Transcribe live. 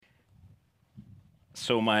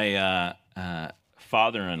So my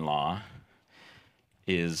father-in-law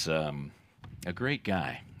is a great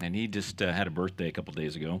guy, and he just had a birthday a couple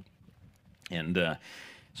days ago, and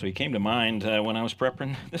so he came to mind when I was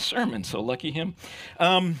preparing this sermon. So lucky him.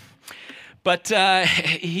 But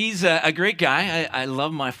he's a great guy. I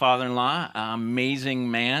love my father-in-law. Amazing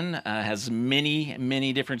man. Has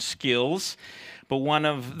many different skills. But one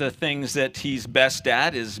of the things that he's best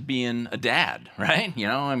at is being a dad, right? You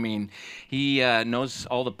know, I mean, he knows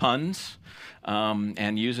all the puns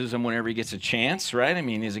and uses them whenever he gets a chance, right? I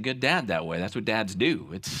mean, he's a good dad that way. That's what dads do.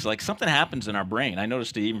 It's like something happens in our brain. I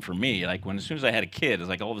noticed it even for me. Like as soon as I had a kid, it's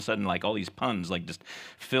like all of a sudden, like all these puns like just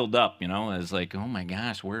filled up, you know? It's like, oh my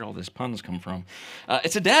gosh, where'd all these puns come from?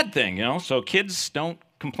 It's a dad thing, you know? So kids don't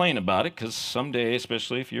complain about it because someday,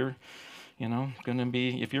 especially if you're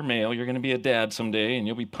if you're male, you're going to be a dad someday, and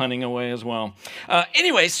you'll be punning away as well.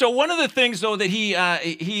 Anyway, so one of the things, though, that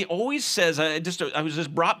he always says, I was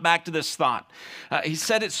just brought back to this thought. He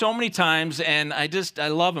said it so many times, and I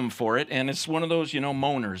love him for it, and it's one of those,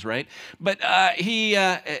 moaners, right? But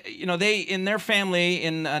they, in their family,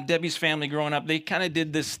 in Debbie's family growing up, they kind of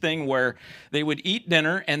did this thing where they would eat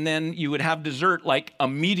dinner, and then you would have dessert, like,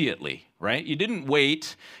 immediately. Right? You didn't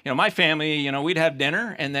wait. My family, we'd have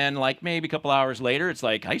dinner, and then like maybe a couple hours later, it's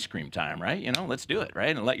like ice cream time, right? Let's do it,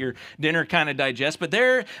 right? And let your dinner kind of digest. But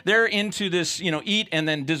they're into this, eat, and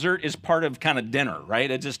then dessert is part of kind of dinner,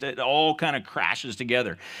 right? It all kind of crashes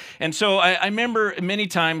together. And so I remember many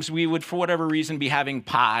times we would, for whatever reason, be having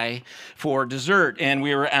pie for dessert, and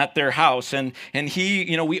we were at their house, and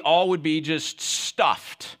he, we all would be just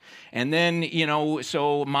stuffed. And then,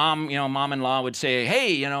 so mom-in-law would say,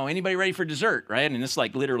 hey, anybody ready for dessert, right? And it's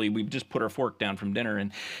like literally we just put our fork down from dinner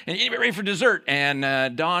and anybody ready for dessert?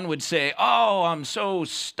 And Dawn would say, oh, I'm so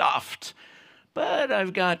stuffed, but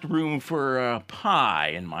I've got room for a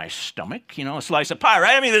pie in my stomach, a slice of pie,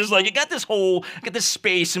 right? I mean, there's like, I got this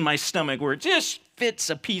space in my stomach where it just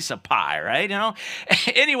fits a piece of pie, right?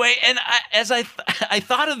 Anyway, and I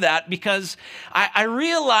thought of that because I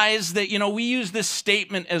realized that, we use this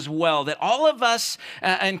statement as well, that all of us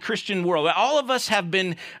in Christian world, all of us have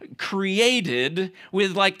been created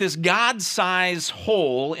with like this God-sized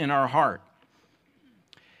hole in our heart.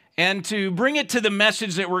 And to bring it to the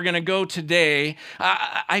message that we're going to go today,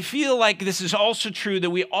 I feel like this is also true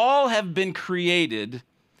that we all have been created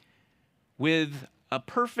with a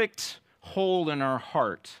perfect hole in our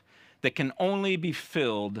heart that can only be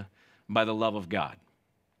filled by the love of God.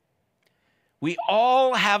 We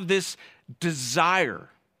all have this desire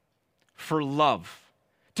for love,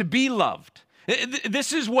 to be loved.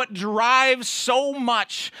 This is what drives so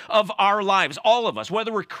much of our lives, all of us,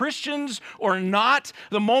 whether we're Christians or not.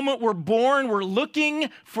 The moment we're born, we're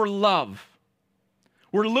looking for love.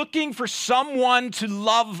 We're looking for someone to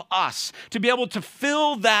love us, to be able to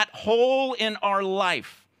fill that hole in our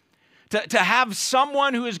life. To have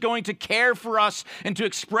someone who is going to care for us and to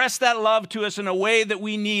express that love to us in a way that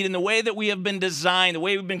we need, in the way that we have been designed, the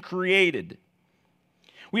way we've been created.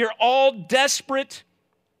 We are all desperate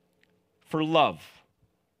for love.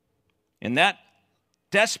 And that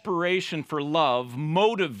desperation for love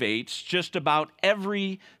motivates just about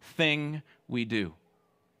everything we do.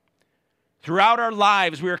 Throughout our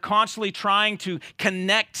lives, we are constantly trying to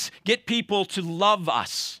connect, get people to love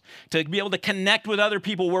us, to be able to connect with other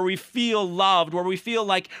people where we feel loved, where we feel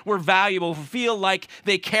like we're valuable, we feel like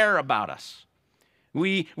they care about us.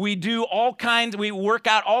 We work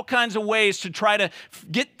out all kinds of ways to try to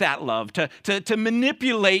get that love, to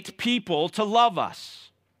manipulate people to love us.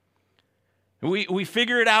 We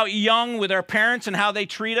figure it out young with our parents and how they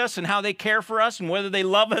treat us and how they care for us and whether they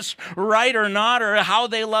love us right or not or how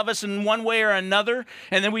they love us in one way or another.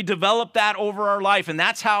 And then we develop that over our life, and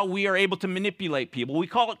that's how we are able to manipulate people. We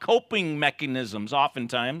call it coping mechanisms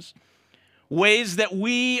oftentimes, ways that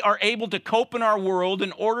we are able to cope in our world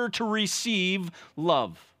in order to receive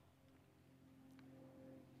love.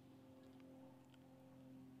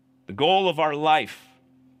 The goal of our life,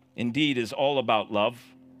 indeed, is all about love.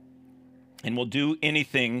 And we'll do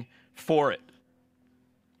anything for it.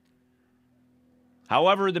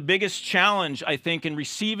 However, the biggest challenge, I think, in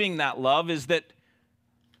receiving that love is that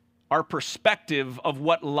our perspective of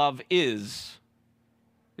what love is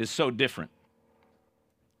so different.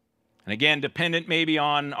 And again, dependent maybe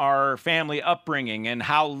on our family upbringing and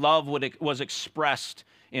how love was expressed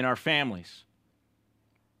in our families.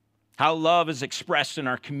 How love is expressed in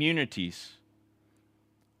our communities.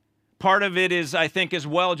 Part of it is, I think, as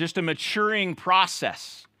well, just a maturing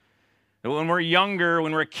process When we're younger,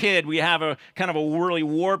 when we're a kid, we have a kind of a really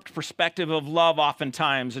warped perspective of love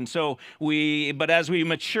oftentimes. And so but as we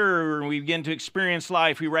mature and we begin to experience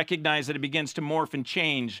life, we recognize that it begins to morph and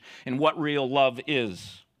change in what real love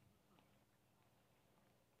is.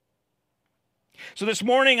 So this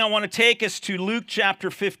morning, I want to take us to Luke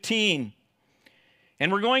chapter 15.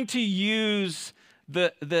 And we're going to use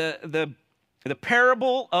the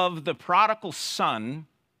parable of the prodigal son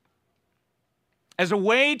as a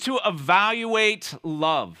way to evaluate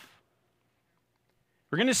love.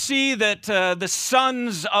 We're going to see that the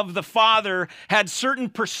sons of the father had certain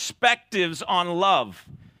perspectives on love.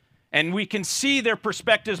 And we can see their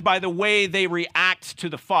perspectives by the way they react to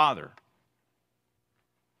the father.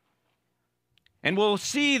 And we'll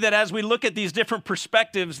see that as we look at these different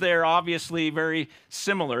perspectives, they're obviously very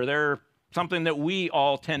similar. They're something that we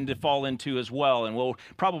all tend to fall into as well, and we'll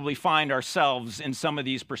probably find ourselves in some of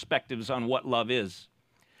these perspectives on what love is.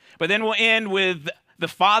 But then we'll end with the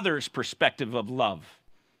Father's perspective of love,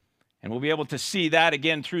 and we'll be able to see that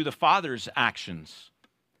again through the Father's actions.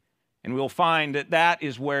 And we'll find that that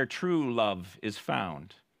is where true love is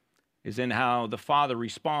found, is in how the Father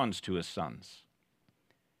responds to his sons.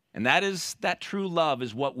 And that true love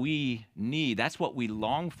is what we need. That's what we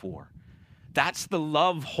long for. That's the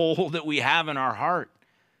love hole that we have in our heart,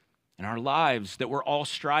 in our lives, that we're all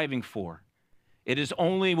striving for. It is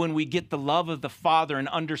only when we get the love of the Father and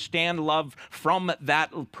understand love from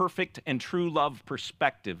that perfect and true love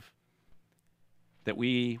perspective that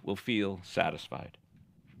we will feel satisfied.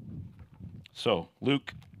 So,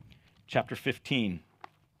 Luke chapter 15,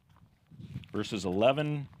 verses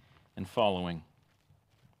 11 and following.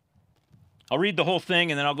 I'll read the whole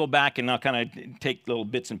thing, and then I'll go back and I'll kind of take little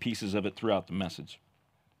bits and pieces of it throughout the message.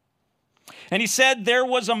 And he said, there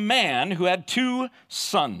was a man who had 2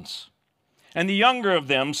 sons. And the younger of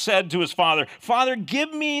them said to his father, Father,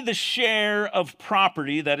 give me the share of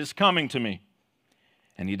property that is coming to me.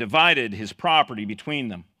 And he divided his property between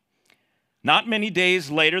them. Not many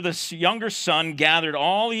days later, the younger son gathered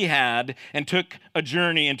all he had and took a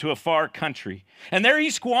journey into a far country. And there he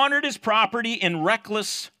squandered his property in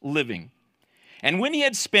reckless living. And when he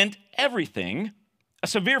had spent everything, a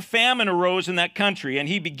severe famine arose in that country, and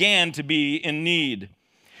he began to be in need.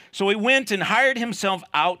 So he went and hired himself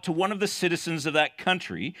out to one of the citizens of that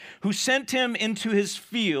country, who sent him into his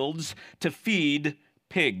fields to feed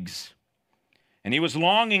pigs. And he was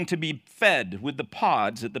longing to be fed with the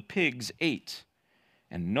pods that the pigs ate,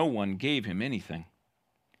 and no one gave him anything.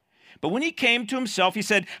 But when he came to himself, he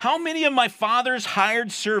said, how many of my father's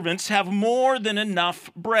hired servants have more than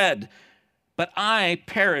enough bread? But I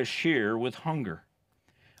perish here with hunger.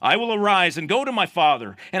 I will arise and go to my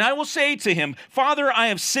father, and I will say to him, Father, I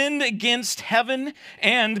have sinned against heaven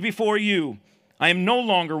and before you. I am no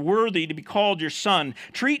longer worthy to be called your son.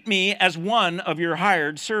 Treat me as one of your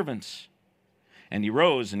hired servants. And he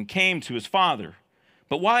rose and came to his father.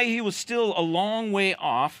 But while he was still a long way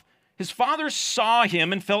off, his father saw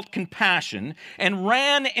him and felt compassion, and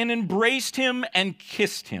ran and embraced him and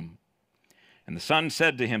kissed him. And the son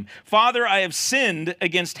said to him, Father, I have sinned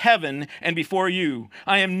against heaven and before you.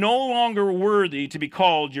 I am no longer worthy to be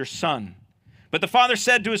called your son. But the father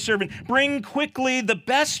said to his servant, bring quickly the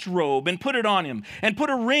best robe and put it on him, and put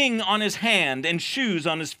a ring on his hand and shoes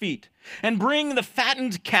on his feet. And bring the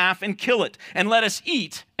fattened calf and kill it, and let us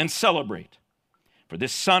eat and celebrate. For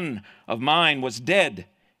this son of mine was dead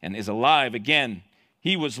and is alive again.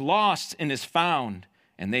 He was lost and is found.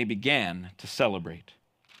 And they began to celebrate.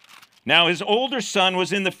 Now his older son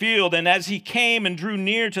was in the field, and as he came and drew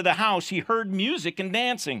near to the house, he heard music and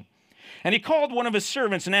dancing. And he called one of his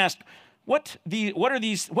servants and asked, what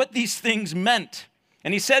these things meant.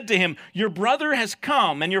 And he said to him, your brother has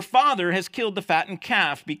come, and your father has killed the fattened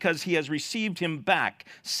calf, because he has received him back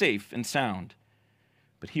safe and sound.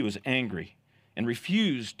 But he was angry and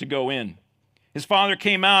refused to go in. His father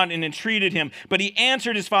came out and entreated him, but he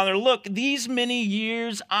answered his father, look, these many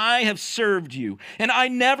years I have served you, and I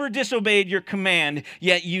never disobeyed your command,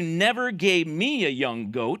 yet you never gave me a young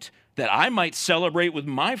goat that I might celebrate with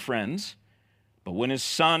my friends. But when this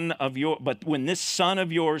son of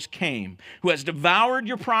yours came, who has devoured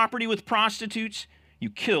your property with prostitutes, you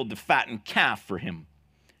killed the fattened calf for him.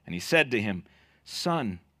 And he said to him,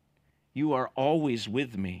 son, you are always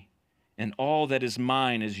with me, and all that is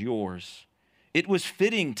mine is yours. It was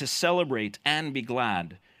fitting to celebrate and be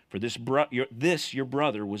glad, for your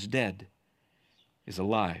brother was dead, is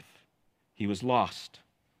alive. He was lost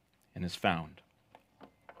and is found.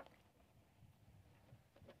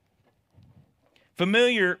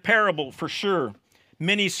 Familiar parable for sure.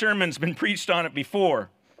 Many sermons been preached on it before.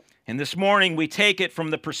 And this morning we take it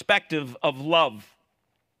from the perspective of love.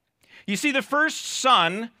 You see, the first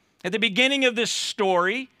son, at the beginning of this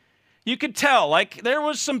story, you could tell, like, there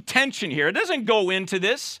was some tension here. It doesn't go into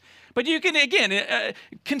this, but you can, again,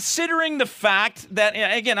 considering the fact that,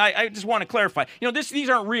 again, I just want to clarify, these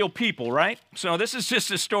aren't real people, right? So this is just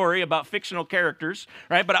a story about fictional characters,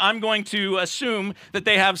 right? But I'm going to assume that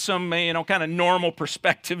they have some, kind of normal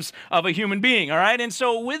perspectives of a human being, all right? And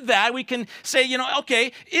so with that, we can say,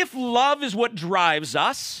 okay, if love is what drives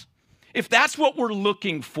us, if that's what we're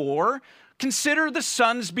looking for, consider the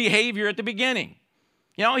son's behavior at the beginning.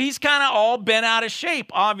 He's kind of all bent out of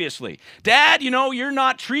shape, obviously. Dad, you're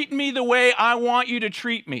not treating me the way I want you to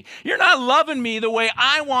treat me. You're not loving me the way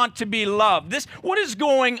I want to be loved. What is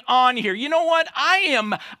going on here? You know what? I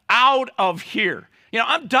am out of here.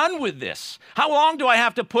 I'm done with this. How long do I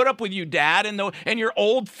have to put up with you, Dad, and your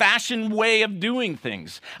old-fashioned way of doing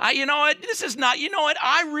things? This is not,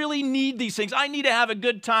 I really need these things. I need to have a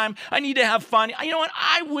good time. I need to have fun.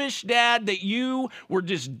 I wish, Dad, that you were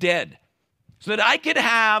just dead, so that I could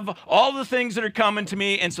have all the things that are coming to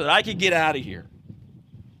me and so that I could get out of here.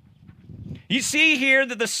 You see here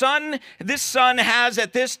that this son has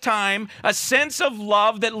at this time a sense of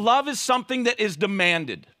love, that love is something that is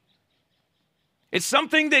demanded. It's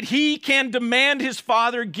something that he can demand his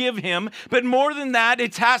father give him, but more than that,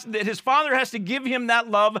 that his father has to give him that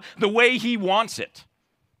love the way he wants it.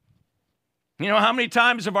 How many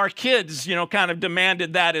times have our kids, kind of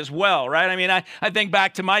demanded that as well, right? I mean, I think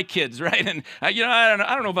back to my kids, right? And, I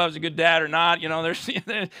don't know if I was a good dad or not. There's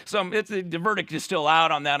the verdict is still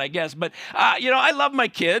out on that, I guess. But, I love my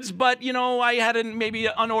kids, but, I had maybe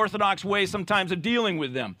an unorthodox way sometimes of dealing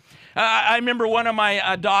with them. I remember one of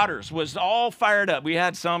my daughters was all fired up. We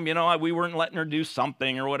had some, we weren't letting her do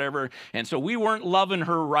something or whatever, and so we weren't loving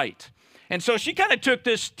her right. And so she kind of took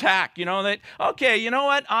this tack, that, okay, you know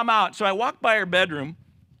what, I'm out. So I walked by her bedroom,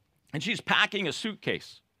 and she's packing a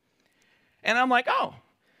suitcase. And I'm like, oh,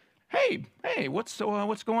 hey, what's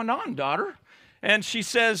going on, daughter? And she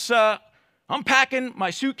says, I'm packing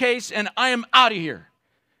my suitcase, and I am out of here.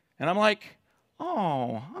 And I'm like,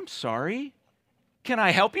 oh, I'm sorry. Can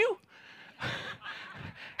I help you?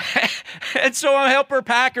 And so I help her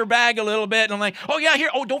pack her bag a little bit, and I'm like, oh yeah, here,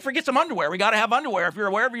 don't forget some underwear. We got to have underwear if you're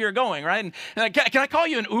wherever you're going, right? And can I call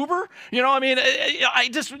you an Uber? I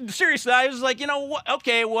just, seriously, I was like,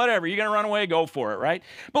 okay, whatever. You're going to run away, go for it, right?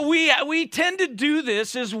 But we tend to do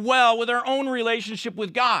this as well with our own relationship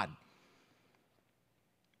with God.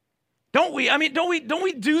 Don't we? Don't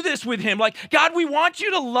we do this with him? Like, God, we want you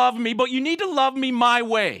to love me, but you need to love me my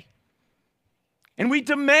way. And we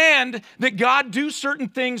demand that God do certain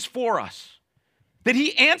things for us, that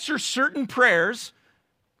he answers certain prayers,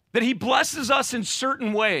 that he blesses us in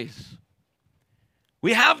certain ways.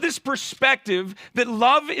 We have this perspective that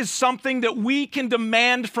love is something that we can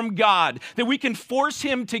demand from God, that we can force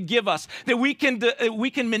him to give us, that we can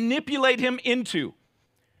manipulate him into.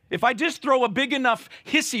 If I just throw a big enough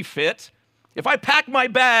hissy fit, if I pack my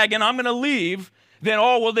bag and I'm going to leave, then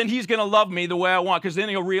he's going to love me the way I want, because then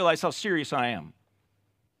he'll realize how serious I am.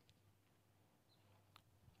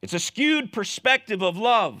 It's a skewed perspective of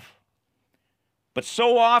love. But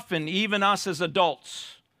so often, even us as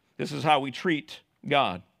adults, this is how we treat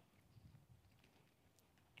God.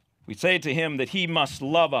 We say to him that he must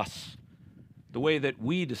love us the way that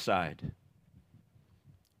we decide.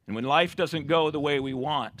 And when life doesn't go the way we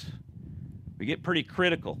want, we get pretty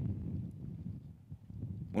critical.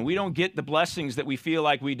 When we don't get the blessings that we feel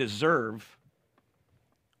like we deserve,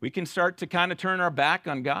 we can start to kind of turn our back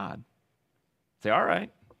on God. Say, all right,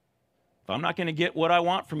 if I'm not going to get what I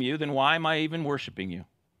want from you, then why am I even worshiping you?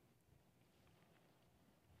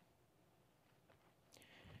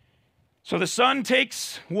 So the son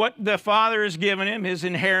takes what the father has given him, his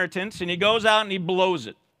inheritance, and he goes out and he blows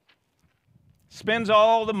it. Spends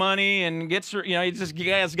all the money and gets, he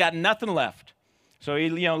has got nothing left. So he,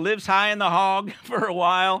 lives high in the hog for a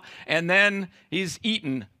while, and then he's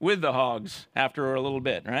eaten with the hogs after a little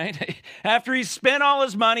bit, right? After he's spent all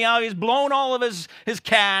his money out, he's blown all of his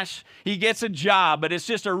cash, he gets a job, but it's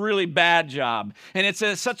just a really bad job. And it's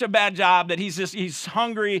such a bad job that he's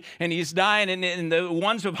hungry and he's dying, and the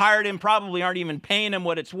ones who've hired him probably aren't even paying him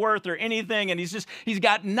what it's worth or anything, and he's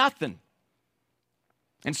got nothing.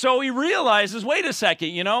 And so he realizes, wait a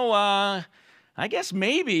second, I guess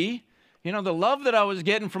maybe, the love that I was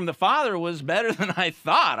getting from the father was better than I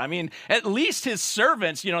thought. At least his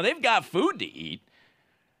servants, they've got food to eat.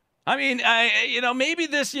 Maybe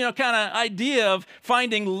this, kind of idea of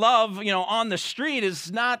finding love, on the street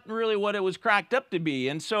is not really what it was cracked up to be.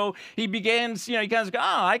 And so he begins, he kind of goes,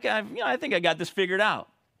 I think I got this figured out.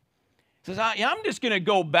 He says, I'm just going to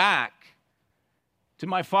go back to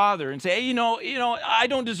my father and say, hey, I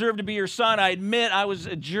don't deserve to be your son. I admit I was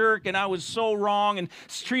a jerk and I was so wrong and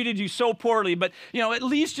treated you so poorly, but, at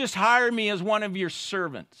least just hire me as one of your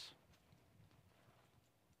servants.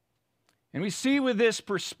 And we see with this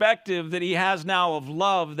perspective that he has now of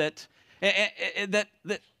love that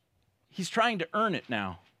he's trying to earn it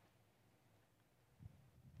now.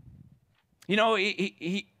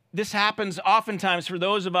 This happens oftentimes for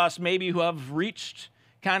those of us maybe who have reached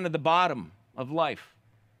kind of the bottom of life.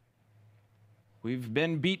 We've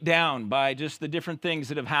been beat down by just the different things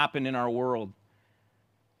that have happened in our world.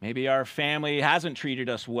 Maybe our family hasn't treated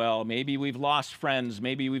us well. Maybe we've lost friends.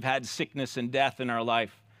 Maybe we've had sickness and death in our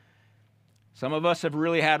life. Some of us have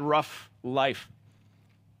really had rough life.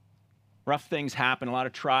 Rough things happen, a lot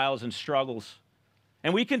of trials and struggles.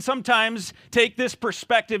 And we can sometimes take this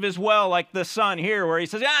perspective as well, like the son here, where he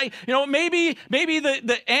says, maybe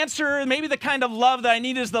the answer, maybe the kind of love that I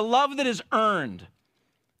need is the love that is earned.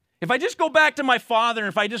 If I just go back to my father and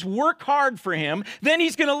if I just work hard for him, then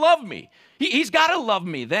he's going to love me. He's got to love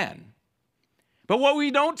me then. But what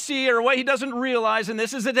we don't see or what he doesn't realize in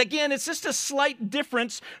this is that, again, it's just a slight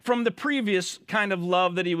difference from the previous kind of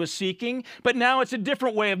love that he was seeking, but now it's a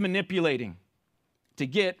different way of manipulating to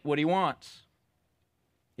get what he wants.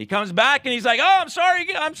 He comes back and he's like, I'm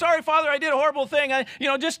sorry, Father, I did a horrible thing.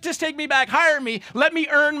 Just take me back, hire me. Let me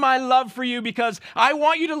earn my love for you because I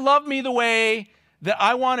want you to love me the way that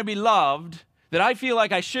I want to be loved, that I feel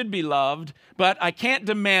like I should be loved, but I can't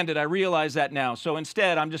demand it. I realize that now. So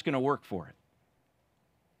instead, I'm just going to work for it.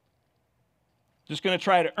 Just going to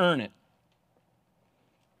try to earn it.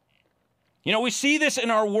 We see this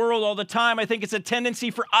in our world all the time. I think it's a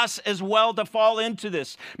tendency for us as well to fall into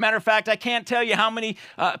this. Matter of fact, I can't tell you how many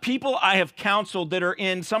people I have counseled that are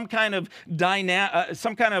in some kind of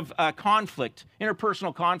conflict,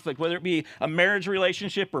 interpersonal conflict, whether it be a marriage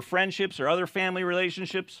relationship or friendships or other family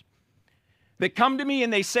relationships. They come to me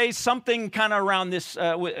and they say something kind of around this,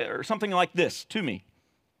 or something like this to me.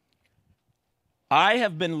 I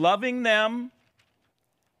have been loving them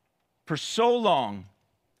for so long,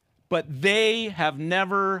 but they have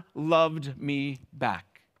never loved me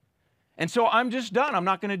back. And so I'm just done. I'm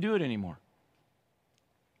not going to do it anymore.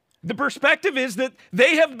 The perspective is that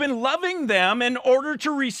they have been loving them in order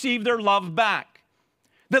to receive their love back.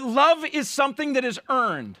 That love is something that is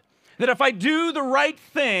earned. That if I do the right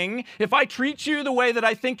thing, if I treat you the way that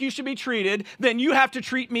I think you should be treated, then you have to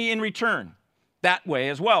treat me in return that way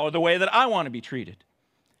as well, or the way that I want to be treated.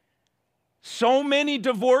 So many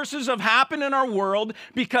divorces have happened in our world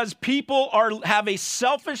because people have a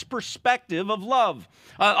selfish perspective of love,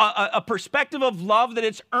 a perspective of love that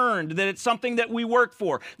it's earned, that it's something that we work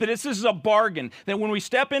for, that this is a bargain, that when we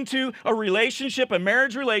step into a relationship, a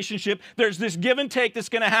marriage relationship, there's this give and take that's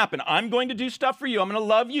going to happen. I'm going to do stuff for you. I'm going to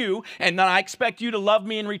love you, and then I expect you to love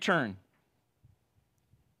me in return.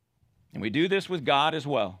 And we do this with God as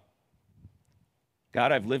well.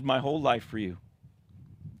 God, I've lived my whole life for you.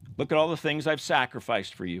 Look at all the things I've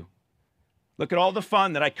sacrificed for you. Look at all the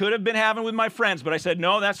fun that I could have been having with my friends, but I said,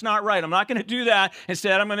 no, that's not right. I'm not going to do that.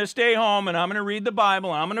 Instead, I'm going to stay home and I'm going to read the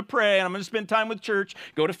Bible and I'm going to pray and I'm going to spend time with church,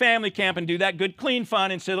 go to family camp and do that good, clean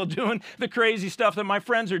fun instead of doing the crazy stuff that my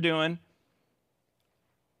friends are doing.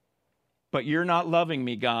 But you're not loving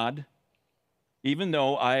me, God, even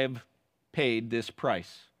though I've paid this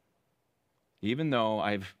price. Even though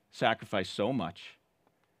I've sacrificed so much,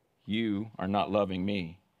 you are not loving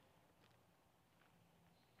me.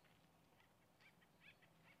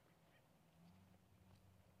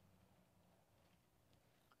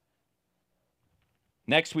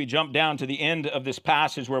 Next, we jump down to the end of this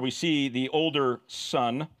passage where we see the older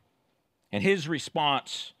son and his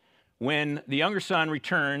response when the younger son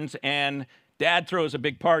returns and dad throws a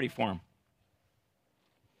big party for him.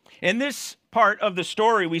 In this part of the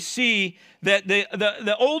story, we see that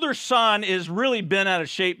the older son is really bent out of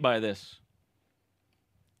shape by this.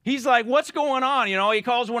 He's like, what's going on? He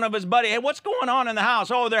calls one of his buddies, hey, what's going on in the house?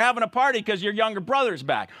 Oh, they're having a party because your younger brother's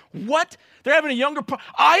back. What? They're having a younger party?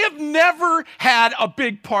 I have never had a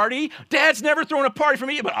big party. Dad's never thrown a party for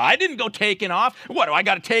me, but I didn't go taking off. What, do I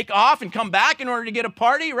got to take off and come back in order to get a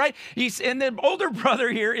party, right? And the older brother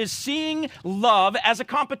here is seeing love as a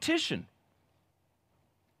competition.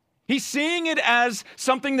 He's seeing it as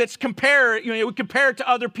something that's we compare it to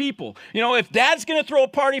other people. If dad's going to throw a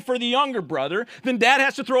party for the younger brother, then dad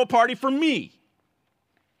has to throw a party for me.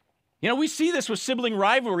 You know, we see this with sibling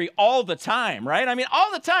rivalry all the time, right? I mean,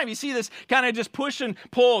 all the time you see this kind of just push and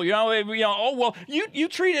pull, oh, well, you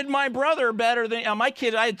treated my brother better than my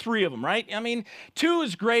kid. I had 3 of them, right? I mean, 2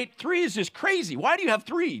 is great. 3 is just crazy. Why do you have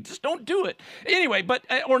 3? Just don't do it. Anyway,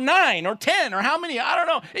 or 9 or 10 or how many? I don't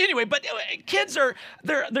know. Anyway, but kids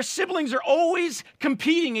their siblings are always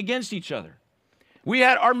competing against each other. We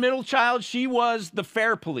had our middle child. She was the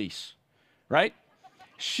fair police, right?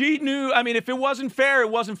 She knew, I mean, if it wasn't fair,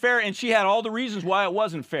 it wasn't fair, and she had all the reasons why it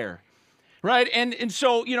wasn't fair, right? And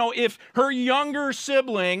so, if her younger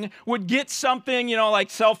sibling would get something,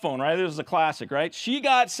 like cell phone, right? This is a classic, right? She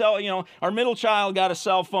got our middle child got a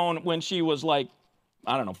cell phone when she was like,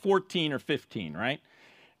 14 or 15, right?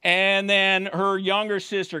 And then her younger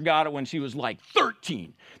sister got it when she was like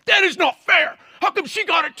 13. That is not fair. How come she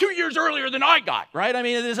got it 2 years earlier than I got, right? I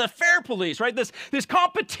mean, there's a fair police, right? This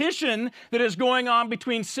competition that is going on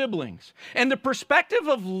between siblings. And the perspective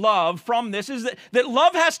of love from this is that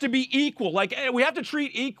love has to be equal. Like, we have to treat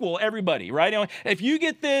equal everybody, right? If you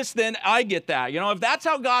get this, then I get that. If that's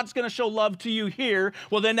how God's going to show love to you here,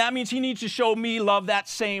 well, then that means he needs to show me love that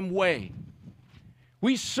same way.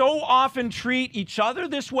 We so often treat each other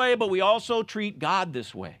this way, but we also treat God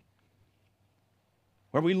this way.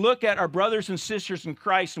 Where we look at our brothers and sisters in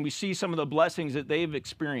Christ and we see some of the blessings that they've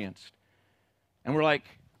experienced. And we're like,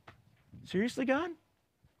 seriously, God?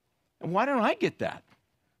 And why don't I get that?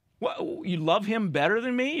 What, you love him better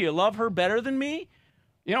than me? You love her better than me?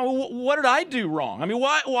 What did I do wrong? I mean,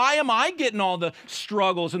 why am I getting all the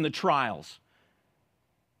struggles and the trials?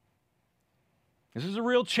 This is a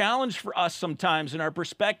real challenge for us sometimes in our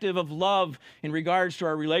perspective of love in regards to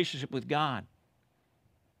our relationship with God.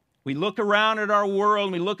 We look around at our world,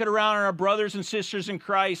 and we look around at our brothers and sisters in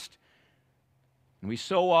Christ, and we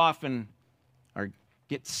so often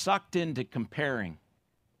get sucked into comparing.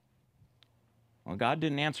 Well, God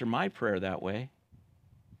didn't answer my prayer that way.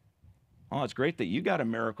 Oh, it's great that you got a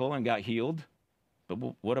miracle and got healed, but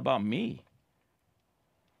what about me?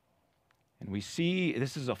 And we see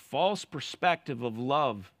this is a false perspective of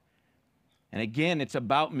love. And again, it's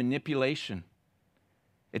about manipulation.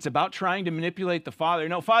 It's about trying to manipulate the Father.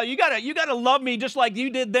 No, Father, you gotta love me just like you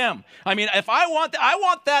did them. I mean, if I want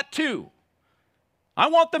that too. I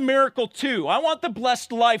want the miracle too. I want the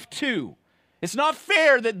blessed life too. It's not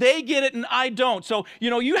fair that they get it and I don't. So,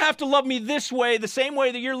 you have to love me this way, the same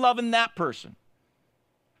way that you're loving that person.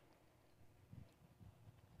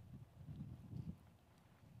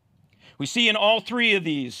 We see in all 3 of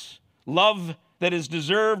these, love that is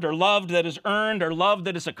deserved or love that is earned or love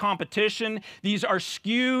that is a competition. These are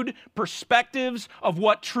skewed perspectives of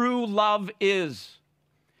what true love is.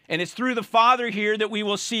 And it's through the Father here that we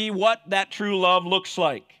will see what that true love looks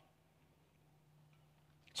like.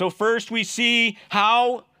 So first we see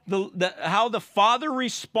how the Father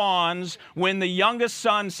responds when the youngest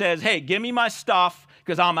son says, hey, give me my stuff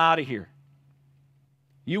because I'm out of here.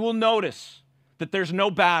 You will notice that there's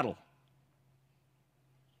no battle.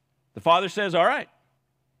 The father says, all right.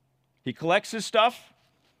 He collects his stuff,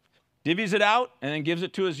 divvies it out, and then gives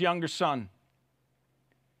it to his younger son.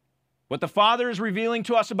 What the Father is revealing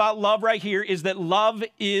to us about love right here is that love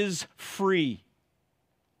is free.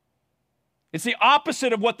 It's the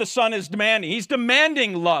opposite of what the Son is demanding. He's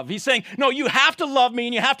demanding love. He's saying, no, you have to love me,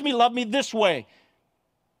 and you have to love me this way.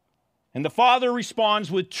 And the Father responds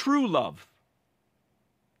with true love,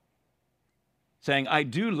 saying, I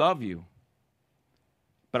do love you,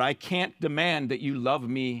 but I can't demand that you love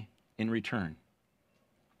me in return.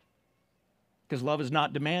 Because love is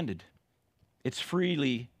not demanded. It's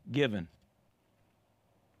freely given.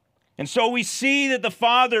 And so we see that the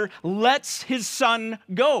Father lets his Son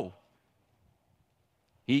go.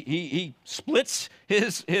 He splits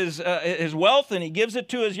his wealth and he gives it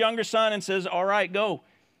to his younger son and says, all right, go.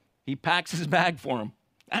 He packs his bag for him.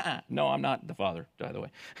 No, I'm not the Father, by the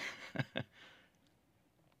way.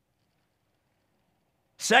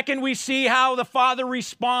 Second, we see how the Father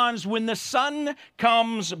responds when the Son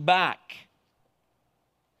comes back.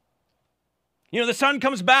 The Son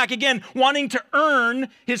comes back again, wanting to earn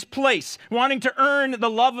his place, wanting to earn the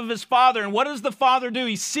love of his Father. And what does the Father do?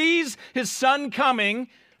 He sees his Son coming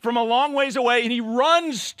from a long ways away, and he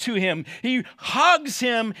runs to him. He hugs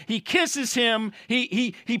him. He kisses him.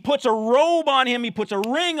 He puts a robe on him. He puts a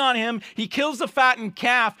ring on him. He kills the fattened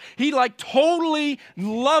calf. He totally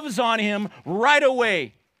loves on him right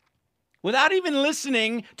away without even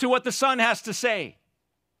listening to what the Son has to say.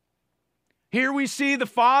 Here we see the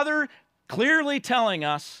Father clearly telling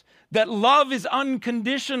us that love is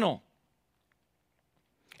unconditional.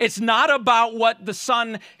 It's not about what the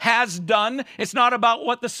Son has done. It's not about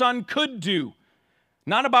what the Son could do.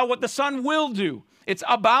 Not about what the Son will do. It's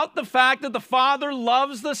about the fact that the Father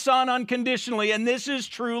loves the Son unconditionally, and this is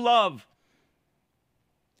true love.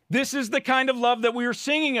 This is the kind of love that we were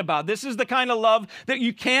singing about. This is the kind of love that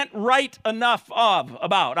you can't write enough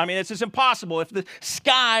about. I mean, it's just impossible. If the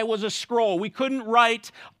sky was a scroll, we couldn't write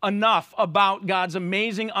enough about God's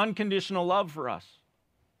amazing unconditional love for us.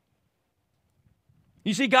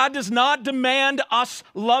 You see, God does not demand us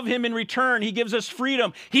love him in return. He gives us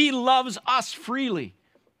freedom. He loves us freely.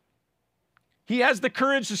 He has the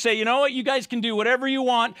courage to say, you know what, you guys can do whatever you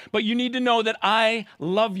want, but you need to know that I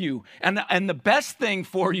love you. And the best thing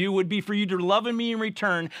for you would be for you to love me in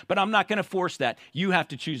return, but I'm not going to force that. You have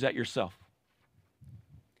to choose that yourself.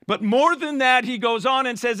 But more than that, he goes on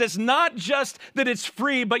and says, it's not just that it's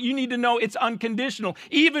free, but you need to know it's unconditional.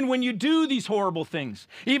 Even when you do these horrible things,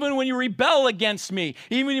 even when you rebel against me,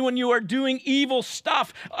 even when you are doing evil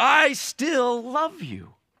stuff, I still love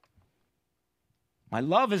you. My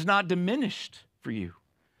love is not diminished for you.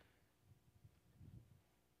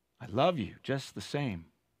 I love you just the same.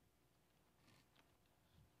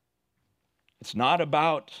 It's not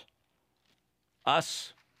about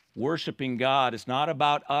us worshiping God. It's not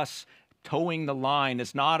about us towing the line.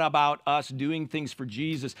 It's not about us doing things for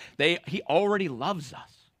Jesus. He already loves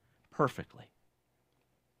us perfectly.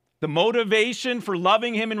 The motivation for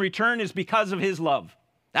loving him in return is because of his love.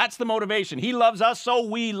 That's the motivation. He loves us, so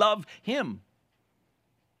we love him.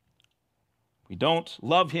 We don't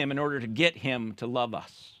love him in order to get him to love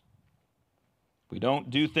us. We don't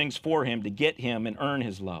do things for him to get him and earn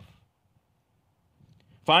his love.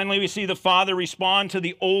 Finally, we see the Father respond to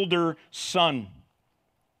the older son.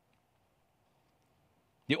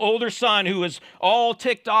 The older son who is all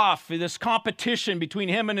ticked off, this competition between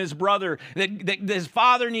him and his brother, that his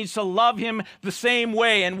father needs to love him the same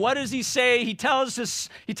way. And what does he say? He tells this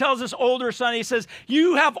older son, he says,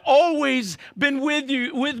 you have always been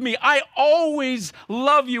with me. I always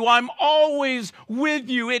love you. I'm always with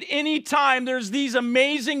you. At any time, there's these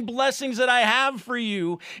amazing blessings that I have for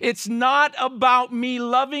you. It's not about me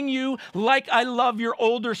loving you like I love your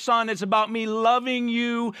older son. It's about me loving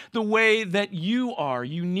you the way that you are,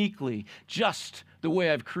 uniquely, just the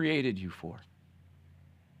way I've created you for.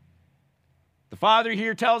 The Father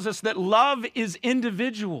here tells us that love is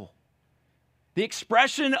individual. The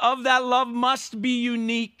expression of that love must be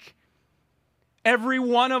unique. Every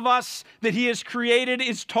one of us that he has created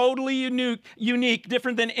is totally unique,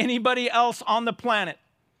 different than anybody else on the planet.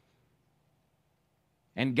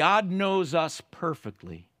 And God knows us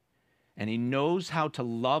perfectly, and he knows how to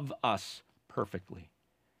love us perfectly.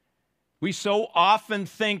 We so often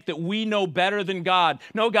think that we know better than God.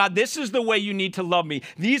 No, God, this is the way you need to love me.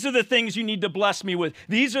 These are the things you need to bless me with.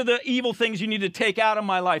 These are the evil things you need to take out of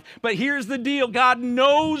my life. But here's the deal. God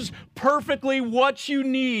knows perfectly what you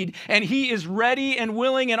need, and he is ready and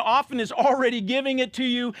willing and often is already giving it to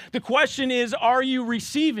you. The question is, are you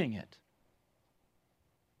receiving it?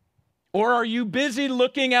 Or are you busy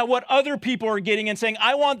looking at what other people are getting and saying,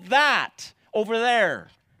 I want that over there?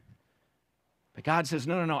 But God says,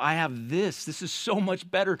 no, I have this. This is so much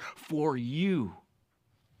better for you.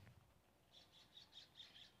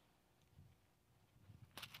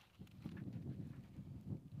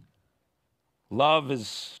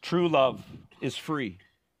 True love is free.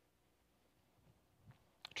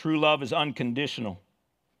 True love is unconditional.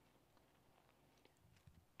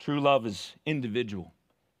 True love is individual.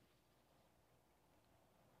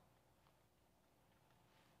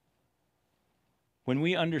 When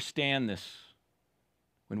we understand this,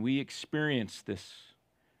 when we experience this,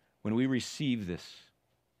 when we receive this,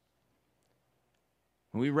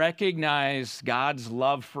 when we recognize God's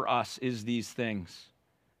love for us is these things,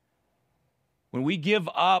 when we give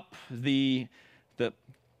up the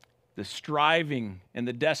striving and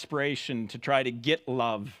the desperation to try to get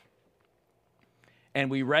love, and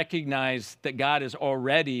we recognize that God is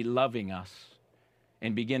already loving us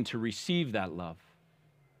and begin to receive that love,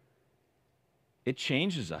 it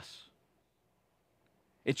changes us.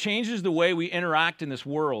 It changes the way we interact in this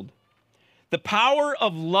world. The power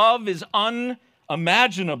of love is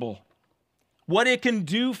unimaginable. What it can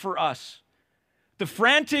do for us. The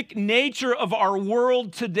frantic nature of our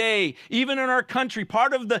world today, even in our country,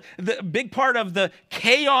 part of the big part of the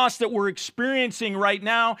chaos that we're experiencing right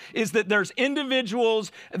now is that there's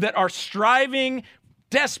individuals that are striving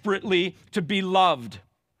desperately to be loved.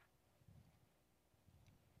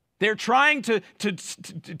 They're trying to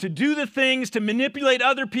do the things to manipulate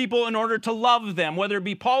other people in order to love them, whether it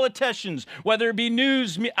be politicians, whether it be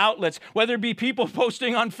news outlets, whether it be people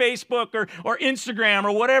posting on Facebook or Instagram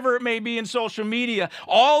or whatever it may be in social media.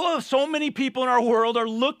 So many people in our world are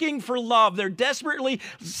looking for love. They're desperately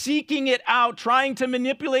seeking it out, trying to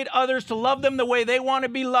manipulate others to love them the way they want to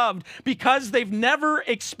be loved because they've never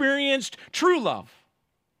experienced true love.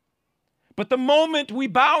 But the moment we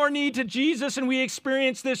bow our knee to Jesus and we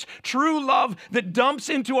experience this true love that dumps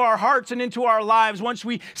into our hearts and into our lives, once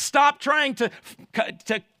we stop trying to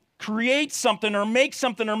create something or make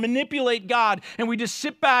something or manipulate God, and we just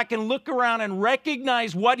sit back and look around and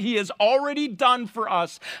recognize what He has already done for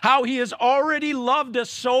us, how He has already loved us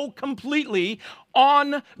so completely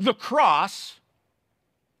on the cross,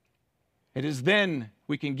 it is then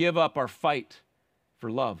we can give up our fight for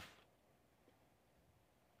love.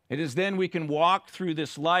 It is then we can walk through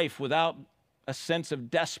this life without a sense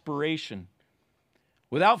of desperation,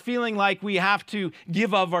 without feeling like we have to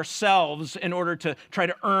give of ourselves in order to try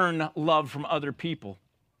to earn love from other people.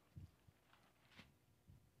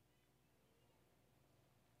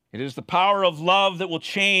 It is the power of love that will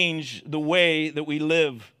change the way that we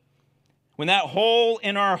live. When that hole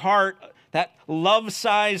in our heart, that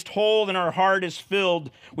love-sized hole in our heart is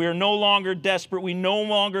filled, we are no longer desperate. We no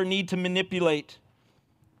longer need to manipulate.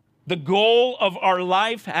 The goal of our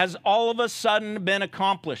life has all of a sudden been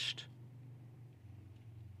accomplished.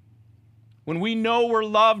 When we know we're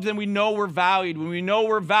loved, then we know we're valued. When we know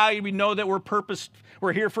we're valued, we know that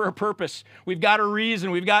we're here for a purpose. We've got a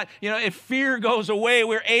reason. We've got, if fear goes away,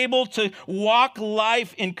 we're able to walk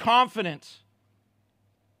life in confidence.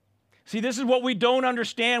 See, this is what we don't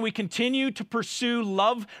understand. We continue to pursue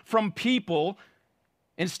love from people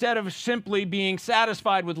instead of simply being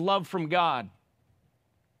satisfied with love from God.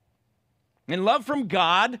 And love from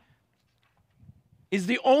God is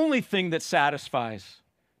the only thing that satisfies.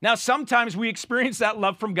 Now, sometimes we experience that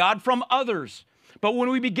love from God from others. But when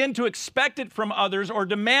we begin to expect it from others or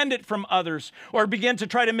demand it from others or begin to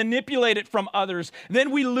try to manipulate it from others,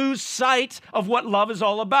 then we lose sight of what love is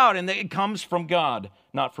all about, and that it comes from God,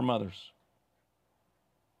 not from others.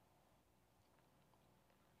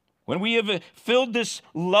 When we have filled this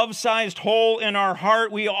love-sized hole in our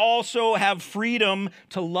heart, we also have freedom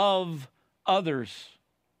to love others.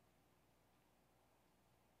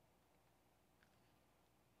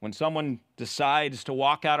 When someone decides to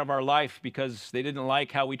walk out of our life because they didn't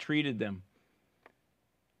like how we treated them,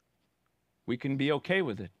 we can be okay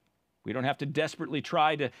with it. We don't have to desperately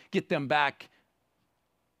try to get them back.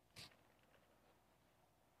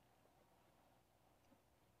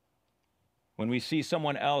 When we see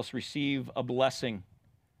someone else receive a blessing,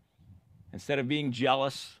 instead of being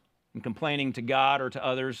jealous and complaining to God or to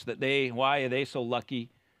others that why are they so lucky,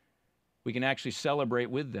 we can actually celebrate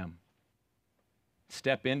with them.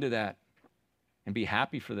 Step into that and be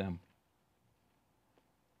happy for them.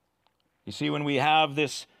 You see, when we have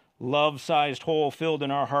this love-sized hole filled in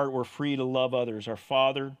our heart, we're free to love others, our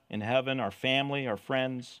Father in heaven, our family, our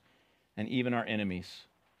friends, and even our enemies.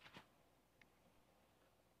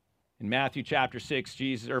 In Matthew chapter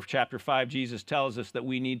 5, Jesus tells us that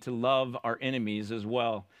we need to love our enemies as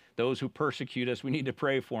well. Those who persecute us, we need to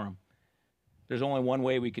pray for them. There's only one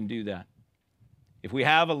way we can do that. If we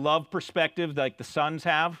have a love perspective like the sons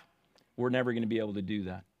have, we're never going to be able to do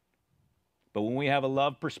that. But when we have a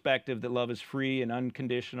love perspective that love is free and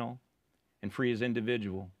unconditional and free as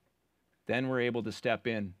individual, then we're able to step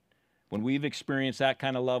in. When we've experienced that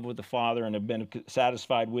kind of love with the Father and have been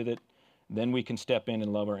satisfied with it, then we can step in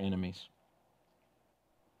and love our enemies.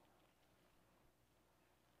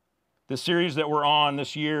 The series that we're on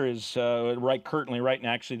this year is currently right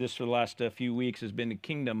now, actually this for the last few weeks, has been the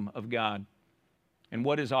Kingdom of God. And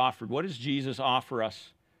what is offered? What does Jesus offer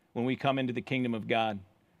us when we come into the kingdom of God?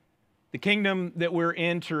 The kingdom that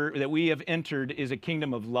we have entered is a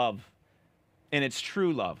kingdom of love, and it's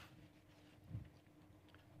true love.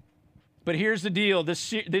 But here's the deal.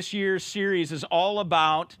 This year's series is all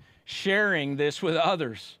about sharing this with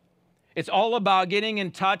others. It's all about getting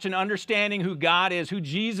in touch and understanding who God is, who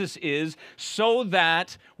Jesus is, so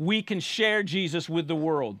that we can share Jesus with the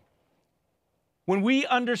world. When we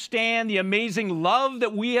understand the amazing love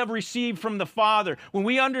that we have received from the Father, when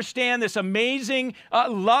we understand this amazing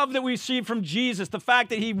love that we received from Jesus, the fact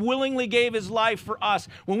that He willingly gave His life for us,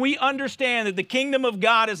 when we understand that the kingdom of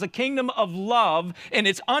God is a kingdom of love and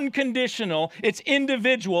it's unconditional, it's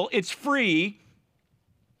individual, it's free,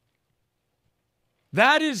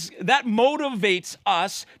 that motivates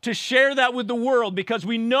us to share that with the world because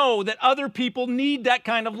we know that other people need that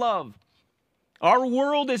kind of love. Our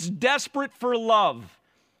world is desperate for love,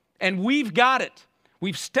 and we've got it.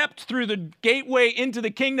 We've stepped through the gateway into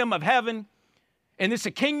the kingdom of heaven, and it's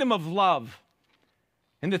a kingdom of love.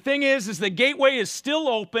 And the thing is the gateway is still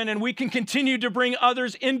open and we can continue to bring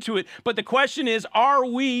others into it. But the question is, are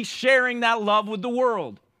we sharing that love with the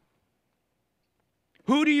world?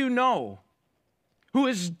 Who do you know who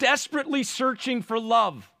is desperately searching for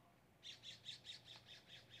love?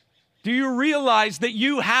 Do you realize that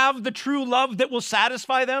you have the true love that will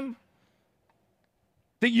satisfy them?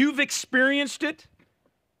 That you've experienced it?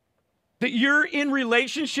 That you're in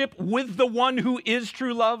relationship with the one who is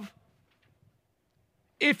true love?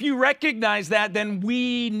 If you recognize that, then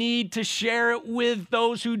we need to share it with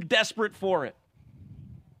those who are desperate for it.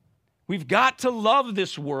 We've got to love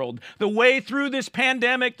this world. The way through this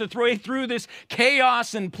pandemic, the way through this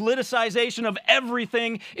chaos and politicization of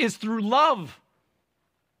everything is through love.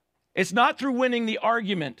 It's not through winning the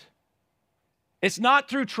argument. It's not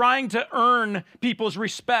through trying to earn people's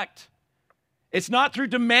respect. It's not through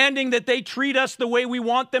demanding that they treat us the way we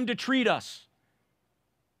want them to treat us.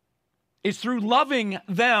 It's through loving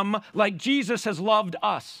them like Jesus has loved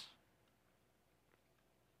us.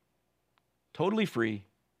 Totally free,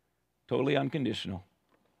 totally unconditional,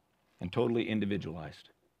 and totally individualized.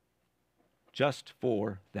 Just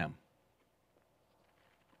for them.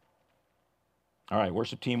 All right,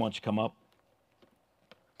 worship team, why don't you come up?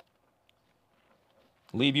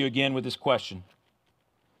 Leave you again with this question.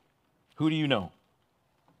 Who do you know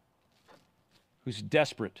who's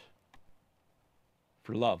desperate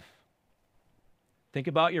for love? Think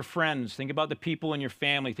about your friends. Think about the people in your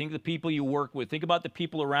family. Think of the people you work with. Think about the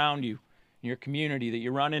people around you in your community that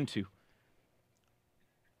you run into.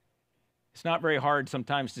 It's not very hard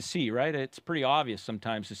sometimes to see, right? It's pretty obvious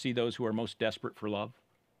sometimes to see those who are most desperate for love.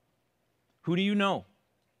 Who do you know?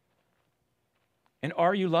 And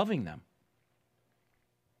are you loving them?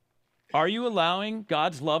 Are you allowing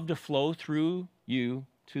God's love to flow through you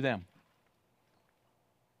to them?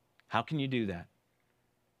 How can you do that?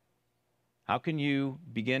 How can you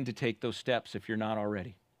begin to take those steps if you're not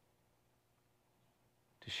already?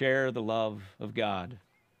 To share the love of God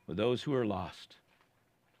with those who are lost,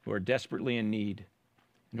 who are desperately in need,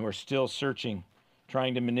 and who are still searching,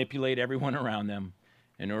 trying to manipulate everyone around them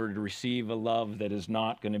in order to receive a love that is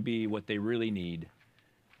not going to be what they really need,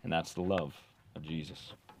 and that's the love of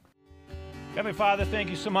Jesus. Heavenly Father, thank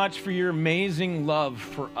you so much for your amazing love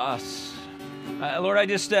for us. Lord, I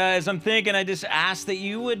just, as I'm thinking, I just ask that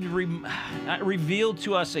you would reveal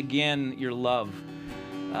to us again your love.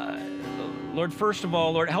 Lord, first of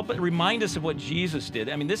all, Lord, remind us of what Jesus did.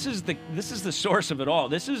 I mean, this is the source of it all.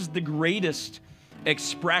 This is the greatest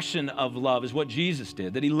expression of love, is what Jesus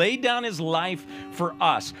did, that he laid down his life for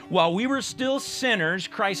us. While we were still sinners,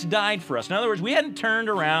 Christ died for us. In other words, we hadn't turned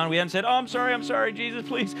around. We hadn't said, oh, I'm sorry, Jesus,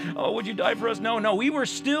 please. Oh, would you die for us? No, we were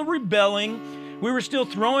still rebelling. We were still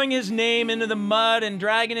throwing his name into the mud and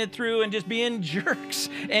dragging it through and just being jerks.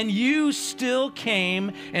 And you still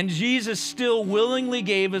came, and Jesus still willingly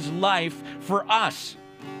gave his life for us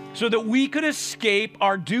so that we could escape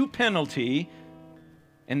our due penalty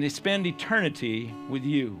and to spend eternity with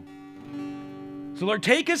you. So Lord,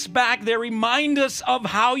 take us back there. Remind us of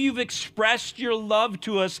how you've expressed your love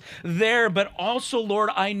to us there. But also, Lord,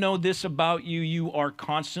 I know this about you. You are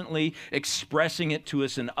constantly expressing it to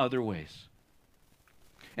us in other ways.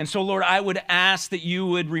 And so, Lord, I would ask that you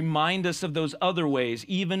would remind us of those other ways,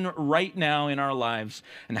 even right now in our lives,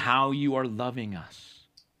 and how you are loving us,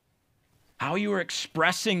 how you are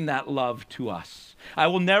expressing that love to us. I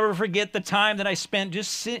will never forget the time that I spent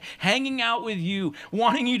just hanging out with you,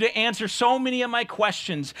 wanting you to answer so many of my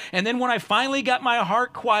questions. And then when I finally got my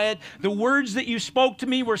heart quiet, the words that you spoke to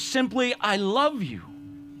me were simply, I love you.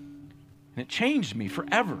 And it changed me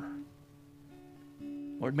forever.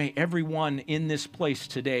 Lord, may everyone in this place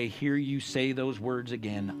today hear you say those words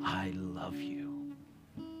again, I love you.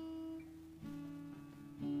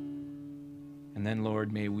 And then,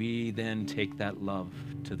 Lord, may we then take that love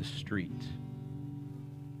to the street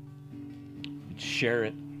and share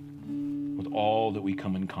it with all that we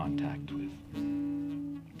come in contact with.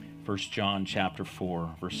 1 John chapter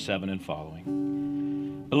 4, verse 7 and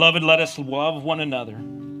following. Beloved, let us love one another,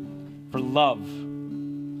 for love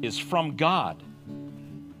is from God.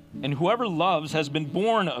 And whoever loves has been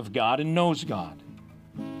born of God and knows God.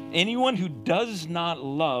 Anyone who does not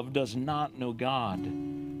love does not know God,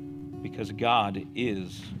 because God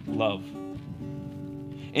is love.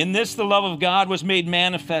 In this, the love of God was made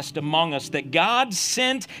manifest among us, that God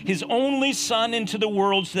sent his only Son into the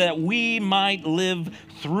world so that we might live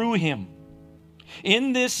through him.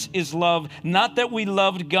 In this is love, not that we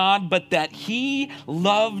loved God, but that he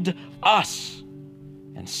loved us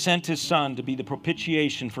and sent his Son to be the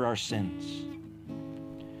propitiation for our sins.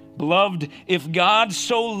 Beloved, if God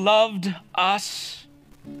so loved us,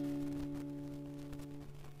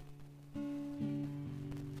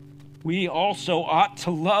 we also ought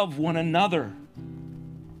to love one another.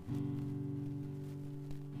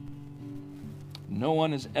 No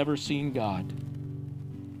one has ever seen God.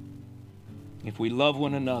 If we love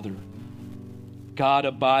one another, God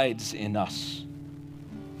abides in us,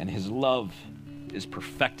 and his love is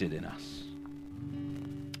perfected in us.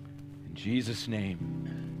 In Jesus' name,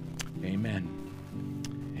 amen.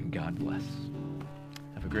 And God bless.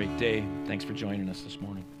 Have a great day. Thanks for joining us this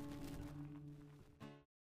morning.